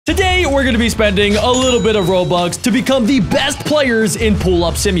today we're going to be spending a little bit of Robux to become the best players in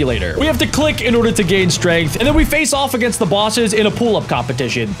Pull-Up Simulator. We have to click in order to gain strength, and then we face off against the bosses in a pull-up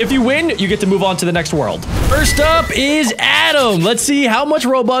competition. If you win, you get to move on to the next world. First up is Adam. Let's see how much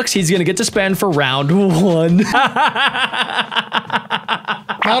Robux he's going to get to spend for round 1. Not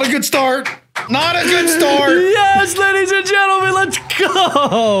a good start. Not a good start. Yes, ladies and gentlemen, let's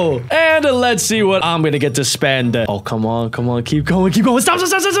go. And let's see what I'm going to get to spend. Oh, come on. Keep going. Stop.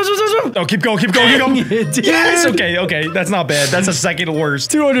 Oh, keep going. Yes. Okay. That's not bad. That's a second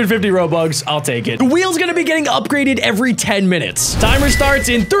worst. 250 Robux. I'll take it. The wheel's going to be getting upgraded every 10 minutes. Timer starts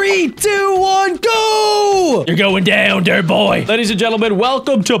in 3, 2, 1, go. You're going down, dirt boy. Ladies and gentlemen,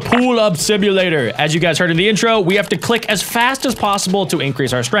 welcome to Pull-Up Simulator. As you guys heard in the intro, we have to click as fast as possible to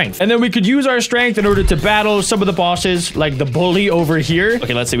increase our strength. And then we could use our strength in order to battle some of the bosses, like the bully over here.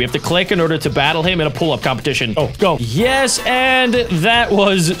 Okay, let's see. We have to click in order to battle him in a pull-up competition. Oh, go. Yes, and that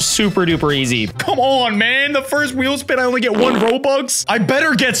was super duper easy. Come on, man. The first wheel spin, I only get 1 Robux. I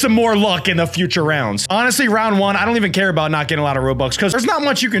better get some more luck in the future rounds. Honestly, round 1, I don't even care about not getting a lot of Robux because there's not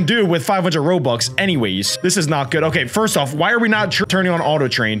much you can do with 500 Robux anyways. This is not good. Okay, first off, why are we not turning on auto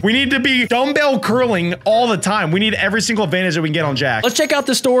train? We need to be dumbbell curling all the time. We need every single advantage that we can get on Jack. Let's check out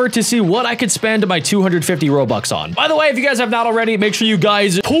the store to see what I could spend my 250 Robux on. By the way, if you guys have not already, make sure you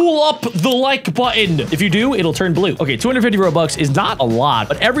guys pull up the like button. If you do, it'll turn blue. Okay, 250 Robux is not a lot,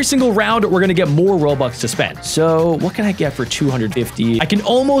 but every single round, we're gonna get more Robux to spend. So what can I get for 250? I can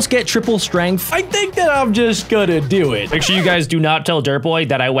almost get triple strength. I think that I'm just gonna do it. Make sure you guys do not tell Dirtboy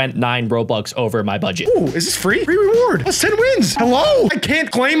that I went 9 Robux over my budget. Ooh, is this free? Free reward. That's 10 wins. Hello? I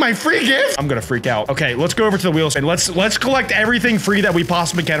can't claim my free gift. I'm gonna freak out. Okay, let's go over to the wheel spin. Let's collect everything free that we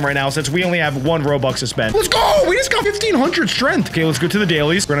possibly can right now since we only have 1 Robux to spend. Let's go. We just got 1,500 strength. Okay, let's go to the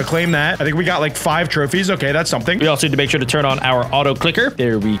dailies. We're gonna claim that. I think we got like 5 trophies. Okay, that's something. We also need to make sure to turn on our auto clicker.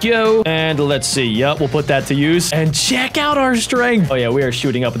 There we go. And let's see. Yep, we'll put that to use. And check out our strength. Oh yeah, we are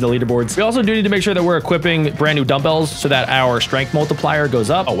shooting up in the leaderboards. We also do need to make sure that we're equipping brand new dumbbells so that our strength multiplier goes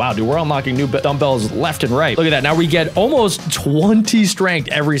up. Oh wow, dude, we're unlocking new dumbbells left and right. Look at that. Now we get almost 20 strength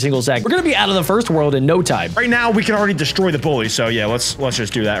every single second. We're gonna be out of the first world in no time. Right now, we can already destroy the bully. So yeah, let's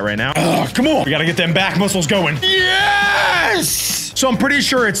just do that right now. Oh, come on. We gotta get them back muscles going. Yes! So I'm pretty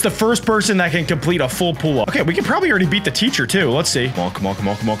sure it's the first person that can complete a full pull-up. Okay, we can probably already beat the teacher too. Let's see. Come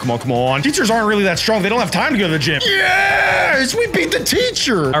on. Teachers aren't really that strong. They don't have time to go to the gym. Yes! We beat the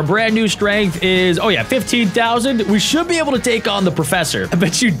teacher! Our brand new strength is, oh yeah, 15,000. We should be able to take on the professor. I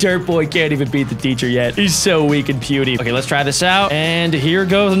bet you Dirt Boy can't even beat the teacher yet. He's so weak and puny. Okay, let's try this out. And here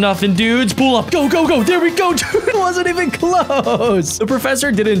goes nothing, dudes. Pull up. Go. There we go, dude. It wasn't even close. The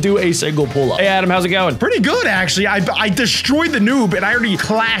professor didn't do a single pull-up. Hey, Adam, how's it going? Pretty good, actually. I destroyed the noob, and I already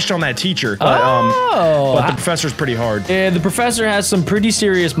clashed on that teacher. But the professor's pretty hard. Yeah, the professor has some pretty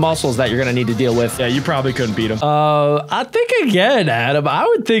serious muscles that you're gonna need to deal with. Yeah, you probably couldn't beat him. I think again, Adam. I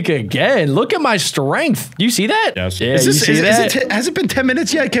would think again. Look at my strength. Do you see that? Yes. Yeah, has it been 10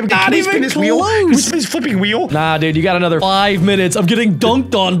 minutes yet? Can Not we even spin this close. wheel? Can we spin this flipping wheel? Nah, dude, you got another 5 minutes of getting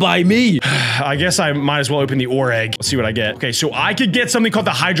dunked on by me. I guess I might as well open the ore egg. Let's see what I get. Okay, so I could get something called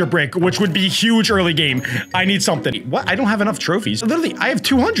the Hydra Brick, which would be huge early game. I need something. What? I don't have enough trophies. Literally, I have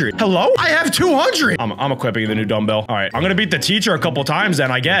 200. Hello? I have 200. I'm equipping the new dumbbell. All right, I'm gonna beat the teacher a couple times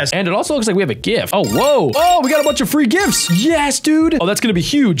then, I guess. And it also looks like we have a gift. Oh, whoa. Oh, we got a bunch of free gifts. Yes, dude. Oh, that's gonna be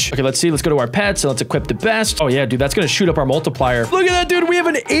huge. Okay, let's see. Let's go to our pets and let's equip the best. Oh yeah, dude, that's gonna shoot up our multiplier. Look at that, dude. We have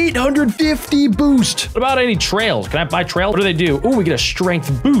an 850 boost. What about any trails? Can I buy trails? What do they do? Oh, we get a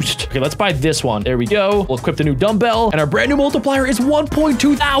strength boost. Okay, let's buy this one. There we go. We'll equip the new dumbbell and our brand new multiplier is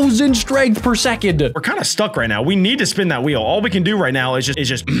 1.2 thousand strength per second. We're kind of stuck right now. We need to spin that wheel. All we can do right now is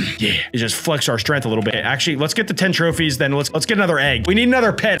just flex our strength a little bit. Actually, let's get the 10 trophies. Then let's get another egg. We need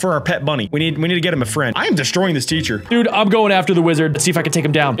another pet for our pet bunny. We need to get him a friend. I am destroying this teacher. Dude, I'm going after the wizard. Let's see if I can take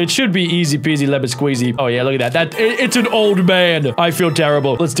him down. It should be easy peasy lemon squeezy. Oh yeah, look at that. It's an old man. I feel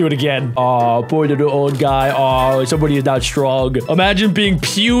terrible. Let's do it again. Oh, poor little old guy. Oh, somebody is not strong. Imagine being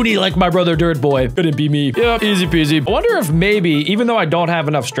puny like my brother Dirt Boy. Couldn't be me. Yep, easy peasy. I wonder if maybe, even though I don't have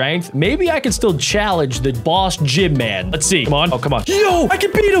enough strength, maybe I can still challenge the boss gym man. Let's see. Come on. Oh, come on. Yo, I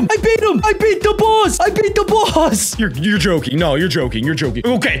can beat him. I beat him. I beat the boss. I beat the boss. You're joking. No, you're joking. You're joking.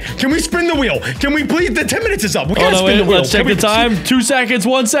 Okay, can we spin the wheel? Can we please? The 10 minutes is up. We gotta spin the wheel. Let's check the time. 2 seconds,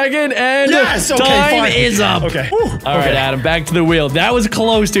 1 second, and yes, okay, time is up. Okay. All right, Adam, back to the wheel. That was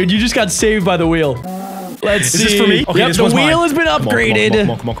close, dude. You just got saved by the wheel. Let's see. Is this for me? Okay, yep, the wheel has been upgraded.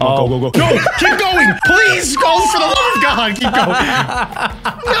 Come on, go. No, keep going. Please go, for the love of God. Keep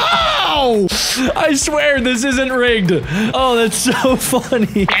going. No! I swear this isn't rigged. Oh, that's so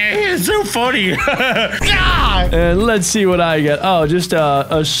funny. It's so funny. And let's see what I get. Oh, just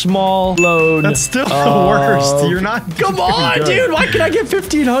a small load. That's still the worst. You're not. Come on, dude. Why can't I get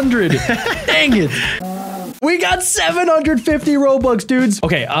 1,500? Dang it. We got 750 Robux, dudes.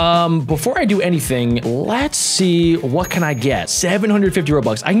 Okay, before I do anything, let's see what can I get. 750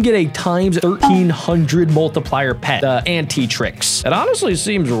 Robux. I can get a times 1,300 multiplier pet, the anti-tricks. It honestly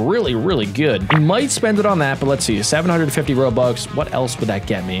seems really, really good. We might spend it on that, but let's see. 750 Robux. What else would that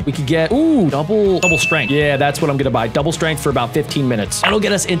get me? We could get, ooh, double strength. Yeah, that's what I'm gonna buy. Double strength for about 15 minutes. That'll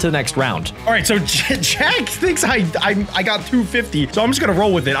get us into the next round. All right, so Jack thinks I got 250, so I'm just gonna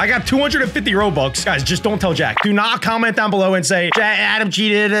roll with it. I got 250 Robux. Guys, just don't tell Jack. Do not comment down below and say, Adam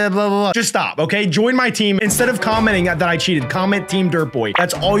cheated, blah, blah, blah. Just stop, okay? Join my team. Instead of commenting that I cheated, comment Team Dirtboy.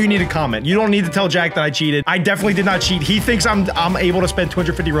 That's all you need to comment. You don't need to tell Jack that I cheated. I definitely did not cheat. He thinks I'm able to spend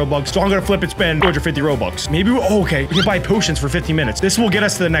 250 Robux, so I'm gonna flip and spend 250 Robux. Maybe, okay, we can buy potions for 15 minutes. This will get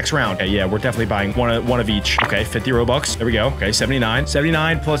us to the next round. Okay, yeah, we're definitely buying one of each. Okay, 50 Robux. There we go. Okay, 79.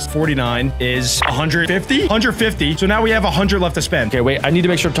 79 plus 49 is 150? 150. So now we have 100 left to spend. Okay, wait, I need to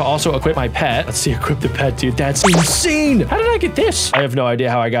make sure to also equip my pet. Let's see, equip the pet, dude. That's insane. How did I get this? I have no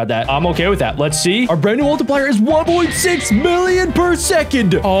idea how I got that. I'm okay with that. Let's see. Our brand new multiplier is 1.6 million per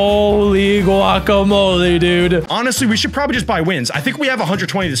second. Holy guacamole, dude. Honestly, we should probably just buy wins. I think we have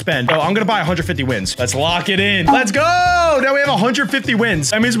 120 to spend. So I'm gonna buy 150 wins. Let's lock it in. Let's go. Now we have 150 wins.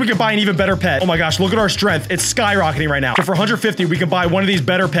 That means we can buy an even better pet. Oh my gosh, look at our strength. It's skyrocketing right now. So for 150, we can buy one of these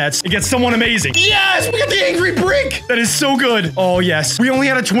better pets and get someone amazing. Yes, we got the angry brick. That is so good. Oh yes. We only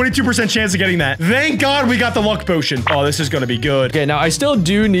had a 22% chance of getting that. Thank God we got the luck potion. Oh, this is gonna be good. Okay, now I still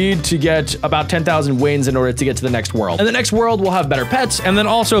do need to get about 10,000 wins in order to get to the next world. And the next world will have better pets and then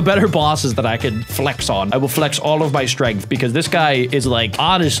also better bosses that I could flex on. I will flex all of my strength because this guy is like,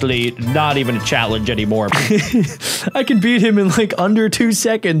 honestly, not even a challenge anymore. I can beat him in like under 2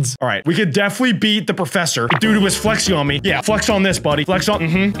 seconds. All right, we could definitely beat the professor. The dude who was flexing on me. Yeah, flex on this, buddy. Flex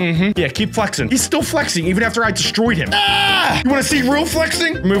on, Yeah, keep flexing. He's still flexing even after I destroyed him. Ah! You wanna see real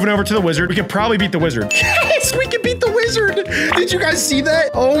flexing? We're moving over to the wizard. We could probably beat the wizard. Yes, we can beat the wizard. Did you guys see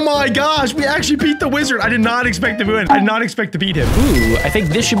that? Oh my gosh, we actually beat the wizard. I did not expect to win. I did not expect to beat him. Ooh, I think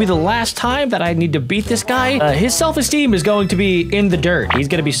this should be the last time that I need to beat this guy. His self-esteem is going to be in the dirt. He's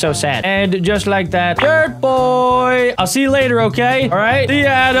gonna be so sad. And just like that, Dirt Boy. I'll see you later, okay? All right? See ya,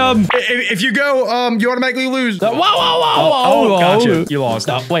 Adam. If you go, you automatically lose. Whoa. Oh, gotcha. You lost.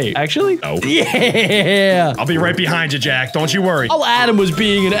 Wait, actually? No. Yeah. I'll be right behind you, Jack. Don't you worry. While Adam was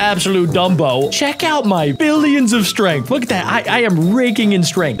being an absolute Dumbo, check out my billions of strength. Look at that. I am raking in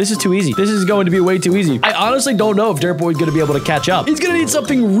strength. This is too easy. This is going to be way too easy. I honestly don't know if Dirt Boy's going to be able to catch up. He's going to need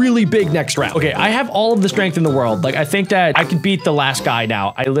something really big next round. Okay, I have all of the strength in the world. Like, I think that I can beat the last guy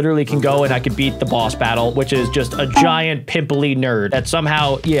now. I literally can go and I can beat the boss battle, which is just a giant pimply nerd that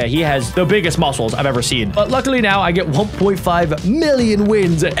somehow, yeah, he has the biggest muscles I've ever seen. But luckily now I get 1.5 million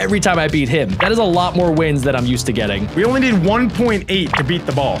wins every time I beat him. That is a lot more wins than I'm used to getting. We only need 1.8 to beat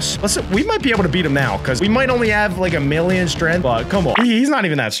the boss. Listen, we might be able to beat him now because we might only have like 1 million strength, but come on. He's not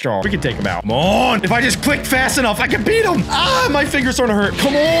even that strong. We can take him out. Come on. If I just click fast enough, I can beat him. Ah, my finger's starting to hurt.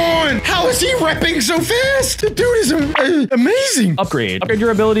 Come on. How is he repping so fast? The dude is amazing. Upgrade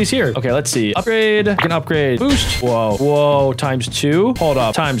your abilities here. Okay, let's see. Upgrade. I can upgrade boost. Whoa, times 2. Hold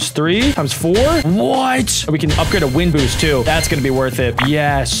up. Times 3. Times 4. What? We can upgrade a wind boost too. That's gonna be worth it.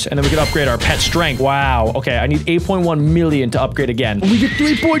 Yes. And then we can upgrade our pet strength. Wow. Okay, I need 8.1 million to upgrade again. We get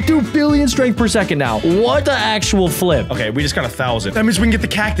 3.2 billion strength per second now. What the actual flip? Okay, we just got 1,000. That means we can get the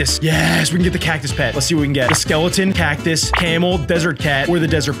cactus. Yes, we can get the cactus pet. Let's see what we can get. The skeleton, cactus, camel, desert cat, or the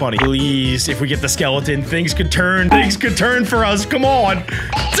desert bunny. Please, if we get the skeleton, things could turn. Things could turn for us. Come on.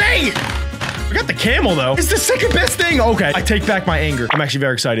 Dang it. We got the camel, though. It's the second best thing. Okay, I take back my anger. I'm actually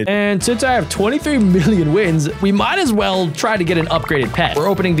very excited. And since I have 23 million wins, we might as well try to get an upgraded pet. We're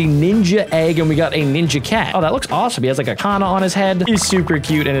opening the ninja egg, and we got a ninja cat. Oh, that looks awesome. He has like a kana on his head. He's super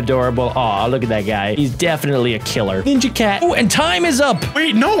cute and adorable. Aw, look at that guy. He's definitely a killer. Ninja cat. Oh, and time is up.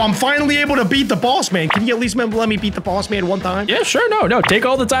 Wait, no, I'm finally able to beat the boss man. Can you at least let me beat the boss man one time? Yeah, sure. No. Take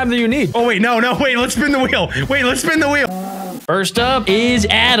all the time that you need. Oh, wait, no. Wait, let's spin the wheel. Wait, let's spin the wheel. First up is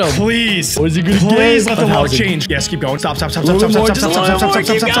Adam. Please. What is he gonna get? Please let the luck change. Yes, keep going. Stop. No way, dude. I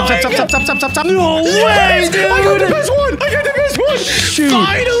got the best one. Shoot.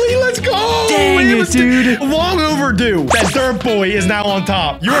 Finally, let's go. Dang it, dude. Long overdue. That dirt boy is now on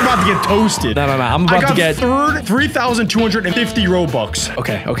top. You're about to get toasted. No. I'm about to get third 3,250 Robux.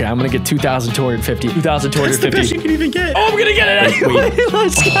 Okay. I'm gonna get 2,250. 2,250. That's the best you can even get. Oh, I'm gonna get it anyway.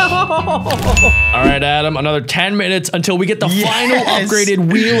 Let's go. All right, Adam. Another 10 minutes until we get the final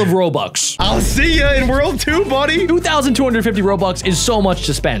upgraded wheel of Robux. I'll see ya in World 2, buddy. 2,250 Robux is so much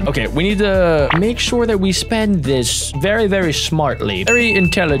to spend. Okay, we need to make sure that we spend this very, very smartly, very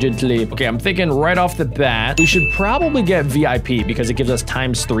intelligently. Okay, I'm thinking right off the bat, we should probably get VIP because it gives us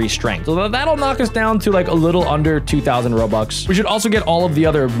 × 3 strength. So that'll knock us down to like a little under 2,000 Robux. We should also get all of the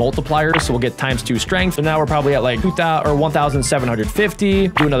other multipliers. So we'll get ×2 strength. So now we're probably at like 1,750.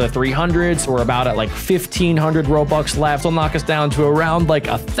 Do another 300. So we're about at like 1,500 Robux left. It'll knock us down to around like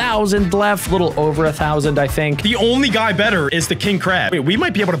 1,000 left, a little over 1,000, I think. The only guy better is the King Crab. Wait, we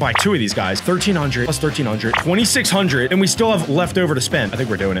might be able to buy 2 of these guys. 1,300 plus 1,300, 2,600, and we still have left over to spend. I think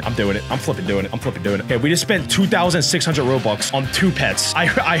we're doing it. I'm doing it. I'm flipping doing it. I'm flipping doing it. Okay, we just spent 2,600 Robux on 2 pets.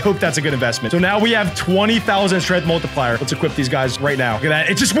 I hope that's a good investment. So now we have 20,000 strength multiplier. Let's equip these guys right now. Look at that.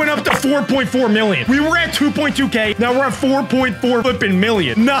 It just went up to 4.4 million. We were at 2.2K. Now we're at 4.4 flipping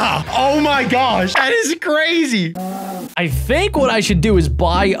million. Nah. Oh my gosh. That is crazy. I think what I should do is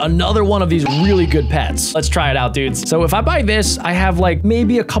buy another one of these really good pets. Let's try it out, dudes. So if I buy this, I have like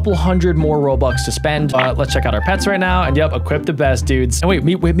maybe a couple hundred more Robux to spend. Let's check out our pets right now. And yep, equip the best, dudes. And wait,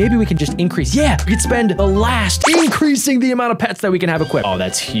 maybe we can just increase. Yeah, we could spend the last, increasing the amount of pets that we can have equipped. Oh,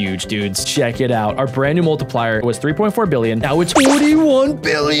 that's huge, dudes. Check it out. Our brand new multiplier was 3.4 billion. Now it's 41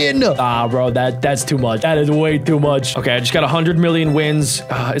 billion. Ah, bro, that's too much. That is way too much. Okay, I just got 100 million wins.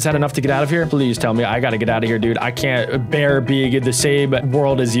 Is that enough to get out of here? Please tell me. I gotta get out of here, dude. I can't bear being in the same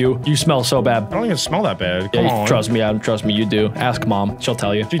world as you. You smell so bad. I don't even smell that bad. Come on. Trust me, Adam. Trust me, you do. Ask mom. She'll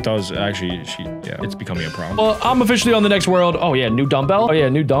tell you. She does. Actually, yeah, it's becoming a problem. Well, I'm officially on the next world. Oh, yeah, new dumbbell. Oh, yeah,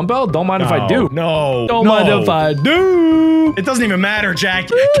 new dumbbell. Don't mind if I do. No. Don't mind if I do. It doesn't even matter, Jack.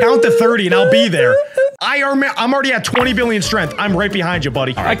 Count to 30 and I'll be there. I'm already at 20 billion strength. I'm right behind you,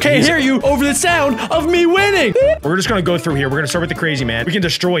 buddy. Right, I can't hear you over the sound of me winning. We're just gonna go through here. We're gonna start with the crazy man. We can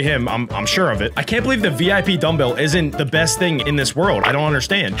destroy him. I'm sure of it. I can't believe the VIP dumbbell isn't the best thing in this world. I don't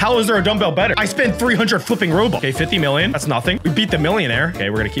understand. How is there a dumbbell better? I spent 300 flipping Robux. Okay, 50 million. That's nothing. We beat the millionaire.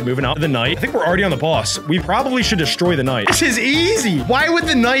 Okay, we're gonna keep moving up to the knight. I think we're already on the boss. We probably should destroy the knight. This is easy. Why would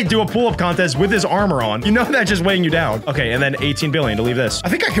the knight do a pull-up contest with his armor on? You know that's just weighing you down. Okay, and then 18 billion to leave this. I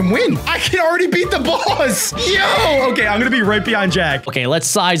think I can win. I can already beat the boss. Yo! Okay, I'm gonna be right behind Jack. Okay, let's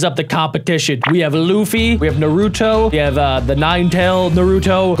size up the competition. We have Luffy, we have Naruto, we have the Nine-Tail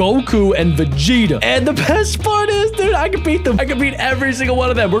Naruto, Goku, and Vegeta. And the best part is, dude, I can beat them. I can beat every single one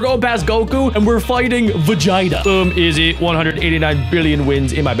of them. We're going past Goku, and we're fighting Vegeta. Boom, easy. 189 billion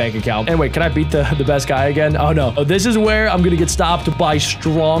wins in my bank account. And wait, can I beat the best guy again? Oh, no. Oh, this is where I'm gonna get stopped by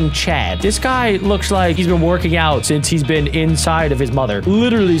Strong Chad. This guy looks like he's been working out since he's been inside of his mother.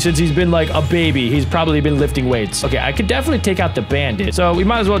 Literally, since he's been like a baby, he's probably been lifting weights. Okay, I could definitely take out the bandit. So we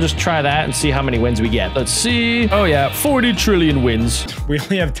might as well just try that and see how many wins we get. Let's see. Oh yeah, 40 trillion wins. We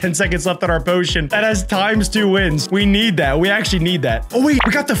only have 10 seconds left on our potion. That has ×2 wins. We need that. We actually need that. Oh wait,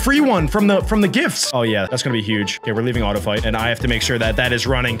 we got the free one from the gifts. Oh yeah, that's gonna be huge. Okay, we're leaving auto fight, and I have to make sure that that is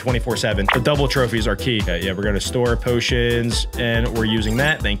running 24/7. The double trophies are key. Okay, yeah, we're gonna store potions, and we're using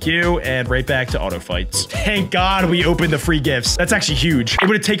that. Thank you. And right back to auto fights. Thank God we opened the free gifts. That's actually huge. It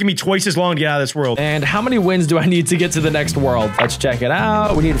would have taken me twice as long to get out of this world. And how many wins do I need to get to the next world? Let's check it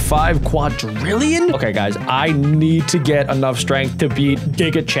out. We need 5 quadrillion. Okay, guys, I need to get enough strength to beat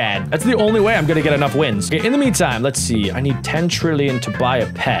Giga Chad. That's the only way I'm gonna get enough wins. Okay, in the meantime, let's see. I need 10 trillion to buy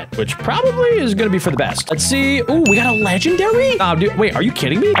a pet, which probably is gonna be for the best. Let's see. Ooh, we got a legendary? Oh, dude, wait, are you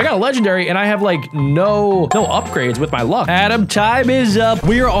kidding me? I got a legendary and I have like no upgrades with my luck. Adam, time is up.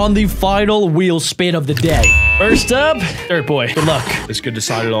 We are on the final wheel spin of the day. First up, Dirt Boy. Good luck. This could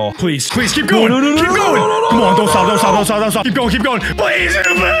decide it all. Please, please keep going. Keep going. Come on, don't stop, don't stop, don't stop, don't stop. Keep going, keep going. Please,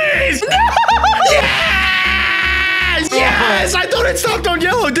 please. No! Yes! Yes! I thought it stopped on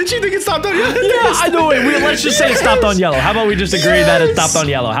yellow. Did you think it stopped on yellow? Yeah, I know. Wait, let's just say it stopped on yellow. How about we just agree that it stopped on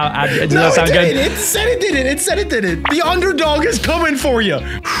yellow? Does that sound good? It said it did it. It said it did it. The underdog is coming for you.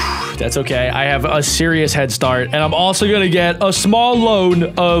 That's okay. I have a serious head start, and I'm also gonna get a small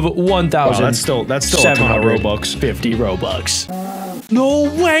loan of 1,000. Wow, that's still a ton of Robux. 50 Robux. No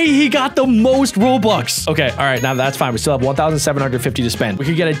way. He got the most Robux. Okay. All right. Now that's fine. We still have 1,750 to spend. We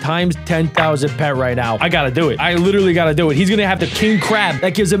could get a times 10,000 pet right now. I got to do it. I literally got to do it. He's going to have the king crab.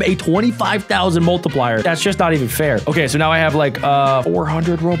 That gives him a 25,000 multiplier. That's just not even fair. Okay. So now I have like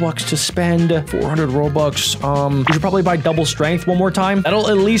 400 Robux to spend. 400 Robux. We should probably buy double strength one more time. That'll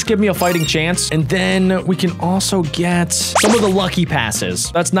at least give me a fighting chance. And then we can also get some of the lucky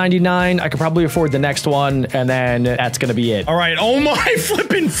passes. That's 99. I could probably afford the next one. And then that's going to be it. All right. Oh my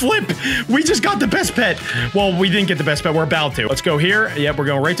flipping flip. We just got the best pet. Well, we didn't get the best pet. We're about to. Let's go here. Yep. We're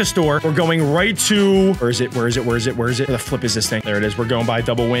going right to store. We're going right to, where is it? Where is it? Where is it? Where is it? Where the flip is this thing? There it is. We're going by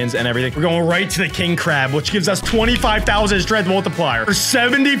double wins and everything. We're going right to the king crab, which gives us 25,000 strength multiplier for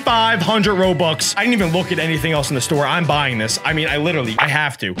 7,500 Robux. I didn't even look at anything else in the store. I'm buying this. I mean, I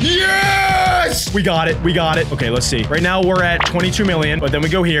have to. Yes! We got it. We got it. Okay, let's see. Right now we're at 22 million, but then we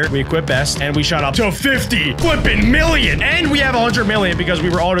go here, we equip best, and we shot up to 50 flipping million. And we have 100 million because we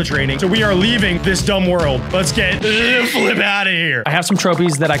were auto training. So we are leaving this dumb world. Let's get flip out of here. I have some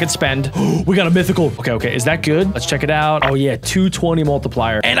trophies that I could spend. We got a mythical. Okay. Is that good? Let's check it out. Oh yeah, 220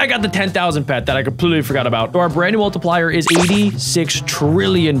 multiplier. And I got the 10,000 pet that I completely forgot about. So our brand new multiplier is 86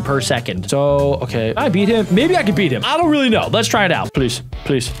 trillion per second. So, okay. I beat him. Maybe I can beat him. I don't really know. Let's try it out. Please.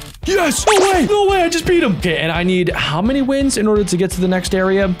 Yes! No way! I just beat him! Okay, and I need how many wins in order to get to the next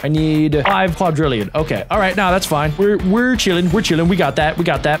area? I need 5 quadrillion. Okay, all right, now that's fine. We're chilling. We got that.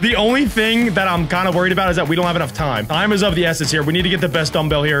 The only thing that I'm kind of worried about is that we don't have enough time. Time is of the essence here. We need to get the best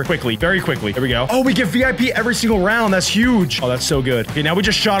dumbbell here quickly, very quickly. Here we go. Oh, we get VIP every single round. That's huge. Oh, that's so good. Okay, now we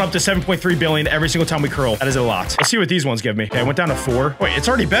just shot up to 7.3 billion every single time we curl. That is a lot. Let's see what these ones give me. Okay, I went down to 4. Wait, it's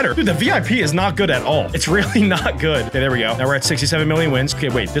already better. Dude, the VIP is not good at all. It's really not good. Okay, there we go. Now we're at 67 million wins. Okay,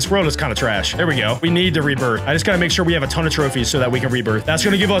 wait, this world is kind of trash. There we go. We need to rebirth. I just gotta make sure we have a ton of trophies so that we can rebirth. That's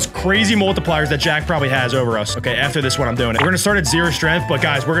gonna give us crazy multipliers that Jack probably has over us. Okay, after this one, I'm doing it. We're gonna start at 0 strength, but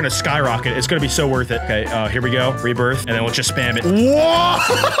guys, we're gonna skyrocket. It's gonna be so worth it. Okay, here we go. Rebirth, and then let's just spam it.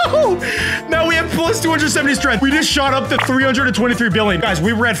 Whoa! Now we have plus 270 strength. We just shot up to 323 billion. Guys,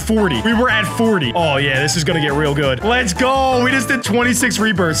 we were at 40. Oh yeah, this is gonna get real good. Let's go. We just did 26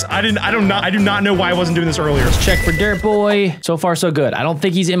 rebirths. I do not know why I wasn't doing this earlier. Let's check for Dirt Boy. So far, so good. I don't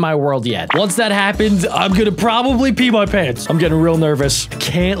think he's in my world yet. Once that happens, I'm gonna probably pee my pants. I'm getting real nervous.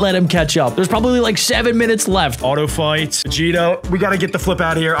 Can't let him catch up. There's probably like 7 minutes left. Auto fight. Vegito, we gotta get the flip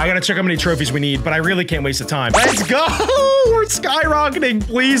out of here. I gotta check how many trophies we need, but I really can't waste the time. Let's go! We're skyrocketing.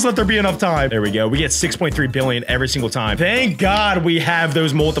 Please let there be enough time. There we go. We get 6.3 billion every single time. Thank God we have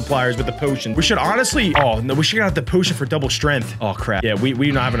those multipliers with the potion. We should honestly... Oh, no, we should have the potion for double strength. Oh, crap. Yeah, we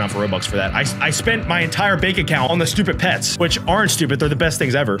do not have enough Robux for that. I spent my entire bank account on the stupid pets, which aren't stupid. They're the best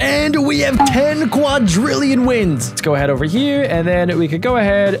things ever. And we have 10 quadrillion wins. Let's go ahead over here, and then we could go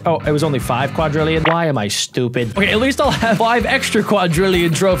ahead. Oh, it was only 5 quadrillion. Why am I stupid? Okay, at least I'll have 5 extra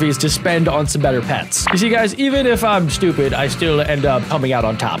quadrillion trophies to spend on some better pets. You see, guys, even if I'm stupid, I still end up coming out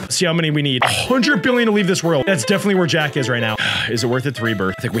on top. Let's see how many we need. 100 billion to leave this world. That's definitely where Jack is right now. Is it worth it to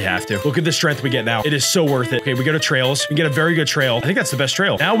rebirth? I think we have to. Look at the strength we get now. It is so worth it. Okay, we go to trails. We get a very good trail. I think that's the best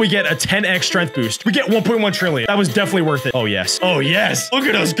trail. Now we get a 10x strength boost. We get 1.1 trillion. That was definitely worth it. Oh, yes. Oh, yes. Look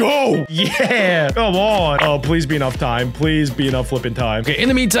at us go. Yeah. Come on. Oh, please be enough time. Please be enough flipping time. Okay, in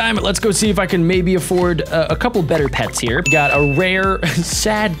the meantime, let's go see if I can maybe afford a couple better pets here. We got a rare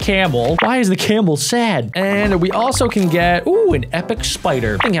sad camel. Why is the camel sad? And we also can get, ooh, an epic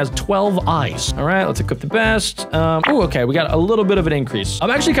spider. Thing has 12 eyes. All right, let's equip the best. Ooh, okay, we got a little bit of an increase.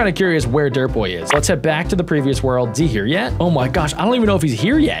 I'm actually kind of curious where Dirt Boy is. Let's head back to the previous world. Is he here yet? Oh my gosh, I don't even know if he's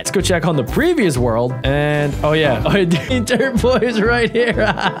here yet. Let's go check on the previous world. And, oh yeah, Dirt Boy is right here.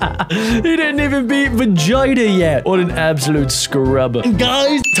 He didn't even beat Vegeta yet. What an absolute scrub. And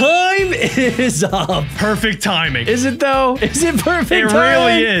guys, time is up. Perfect timing. Is it though? Is it perfect It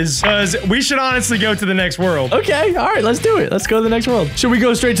timing? really is. Because we should honestly go to the next world. Okay, all right, let's do it. Let's go to the next world. Should we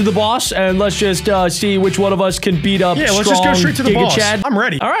go straight to the boss and let's just see which one of us can beat up let's just go straight to the boss. Chad? I'm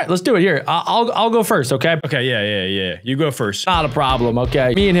ready. All right, let's do it here. I'll go first, okay? Okay, yeah. You go first. Not a problem,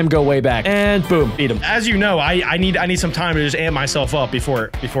 okay? Me and him go way back. And boom, beat him. As you know, I need some time to just amp myself up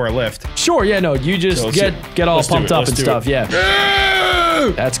before I lift. Sure, yeah, no, you just get all pumped up and stuff, yeah.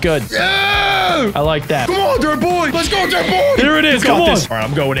 That's good. I like that. Come on, Dirt Boy. Let's go, Dirt Boy. Here it is. Come on. All right,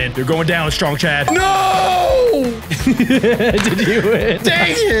 I'm going in. You're going down, Strong Chad. No! Did you win?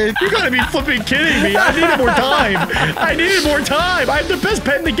 Dang it. You gotta be flipping kidding me. I needed more time. I have the best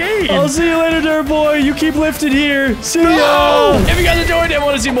pet in the game. I'll see you later, Dirt Boy. You keep lifting here. See ya. If you guys enjoyed and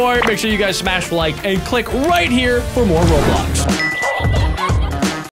want to see more, make sure you guys smash like and click right here for more Roblox.